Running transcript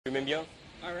Tu m'aimes bien?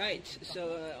 Alright, so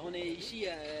on est ici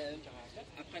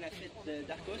après la fête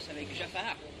d'Archos avec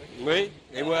Jaffar. Oui,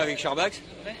 et moi avec Charbax.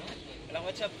 Ouais. Alors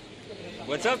what's up?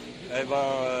 What's up? Eh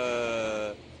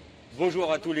ben,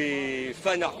 bonjour à tous les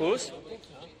fans Archos.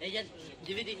 Et il y a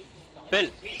DVD.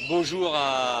 Belle. Bonjour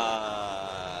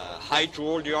à hi to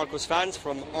all the Archos fans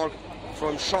from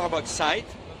Charbax side.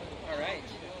 Alright.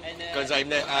 Because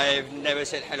I've never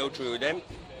said hello to them,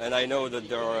 and I know that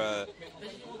they're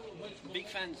big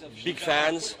fans of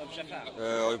Jaffar.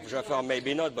 Jaffar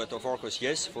maybe not, but of Archos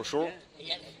yes, for sure.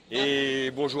 Yeah. Et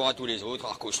bonjour à tous les autres,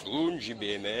 Archos Loon,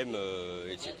 JBMM,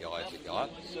 etc., etc.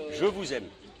 Je vous aime.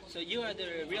 So you are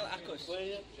the real Archos.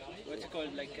 What's it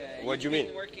called? Like What do you mean?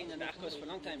 You've been working on Archos for a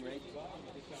long time, right?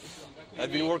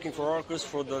 I've been working for Archos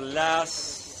for the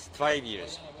last 5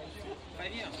 years.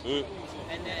 5 years. Mm.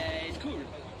 And it's cool.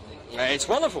 It's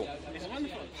wonderful. It's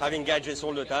wonderful. Having gadgets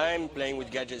all the time, playing with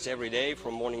gadgets every day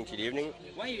from morning till evening,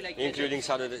 Why you like including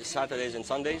gadgets? Saturdays and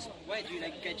Sundays. Why do you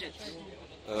like gadgets?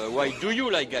 Why do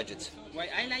you like gadgets? Why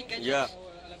I like gadgets? Yeah.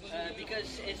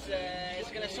 Because it's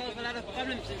going to solve a lot of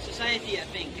problems in society, I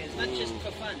think. It's not just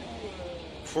for fun.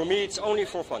 For me, it's only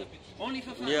for fun. Only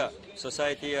for fun? Yeah.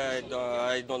 Society, I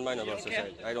don't mind about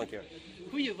society. Care? I don't care.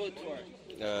 Who you vote for?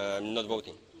 I'm not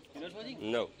voting. You're not voting?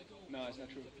 No. No, it's not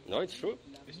true. No, it's true.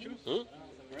 It's true? Hmm?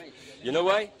 Right. You know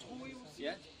why?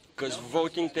 Yeah? Because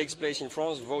voting takes place in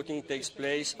France, voting takes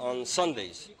place on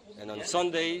Sundays. And on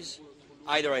Sundays,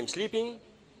 either I'm sleeping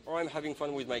or I'm having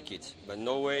fun with my kids. But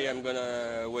no way I'm going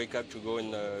to wake up to go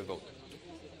and vote.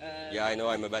 Yeah, I know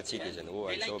I'm a bad citizen. Oh,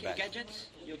 I'm They so like bad. gadgets?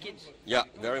 Your kids? Yeah,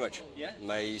 very much. Yeah?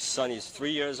 My son is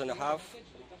 3 years and a half,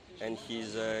 and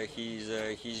he's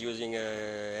using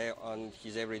on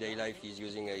his everyday life. He's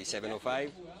using a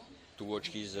 705 to watch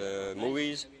his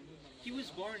movies. He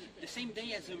was born the same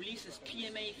day as the release as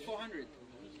PMA 400.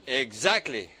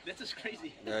 Exactly. That was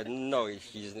crazy. No,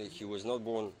 he was not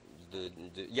born. He's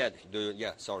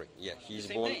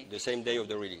Same born day? the same day of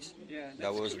the release. Yeah,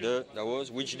 That that's was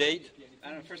which date? I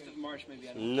don't know, 1st of March maybe.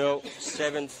 I don't know. No,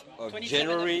 7th of 27th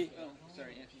January, Oh,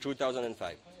 sorry. Yeah.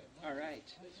 2005. All right.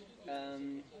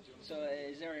 So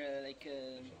is there like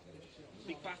a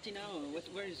big party now?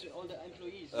 Where is all the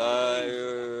employees?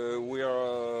 We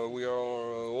are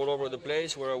all over the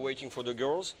place. We're waiting for the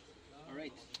girls. All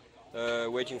right.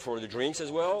 Waiting for the drinks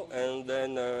as well, and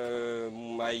then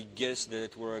I guess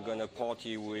that we're gonna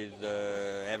party with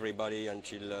everybody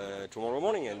until tomorrow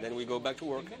morning, and then we go back to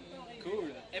work. Cool.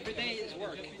 Every day is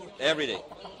work. Every day.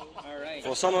 All right.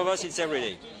 For some of us, it's every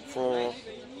day.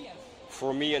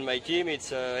 For me and my team,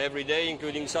 it's every day,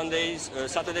 including Sundays,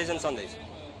 Saturdays and Sundays.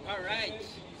 All right.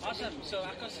 Awesome. So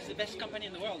Archos is the best company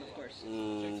in the world, of course.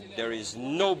 There is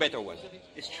no better one.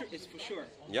 It's true. It's for sure.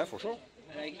 Yeah, for sure.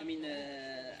 Like I mean,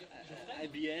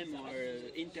 IBM or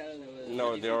Intel.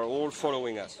 No, they are all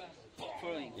following us.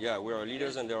 Following. Yeah, we are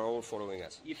leaders, and they are all following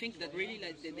us. You think that really,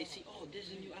 like, they see, oh,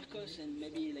 there's a new Archos, and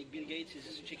maybe like Bill Gates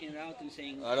is checking it out and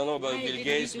saying. I don't know about "Why Bill didn't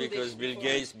Gates you do because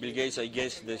this Bill Gates, I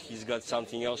guess that he's got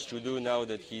something else to do now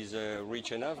that he's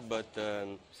rich enough. But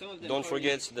don't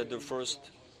forget that the first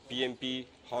PMP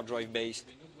hard drive based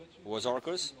was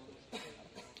Archos.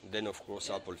 Then of course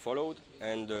Apple followed,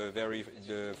 and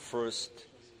the first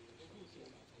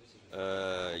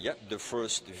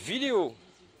video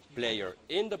player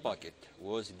in the pocket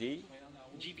was the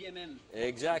GBMM.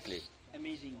 exactly,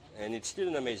 Amazing. and it's still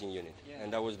an amazing unit, Yeah.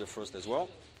 and that was the first as well.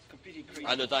 Completely crazy.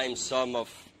 At the time, some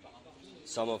of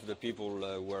the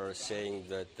people were saying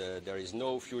that there is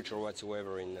no future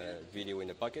whatsoever in video in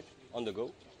the pocket, on the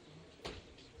go.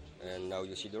 And now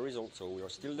you see the result, so we are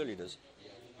still the leaders.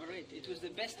 All right. It was the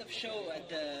best of show at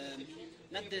the,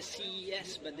 not the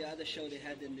CES, but the other show they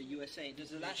had in the USA. It was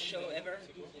the last show ever.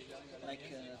 Like,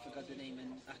 I forgot the name,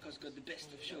 and Archos got the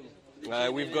best of show.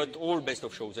 We've got all best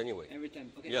of shows anyway. Every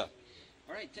time. Okay. Yeah.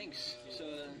 All right. Thanks. So.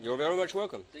 You're very much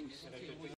welcome. Thanks.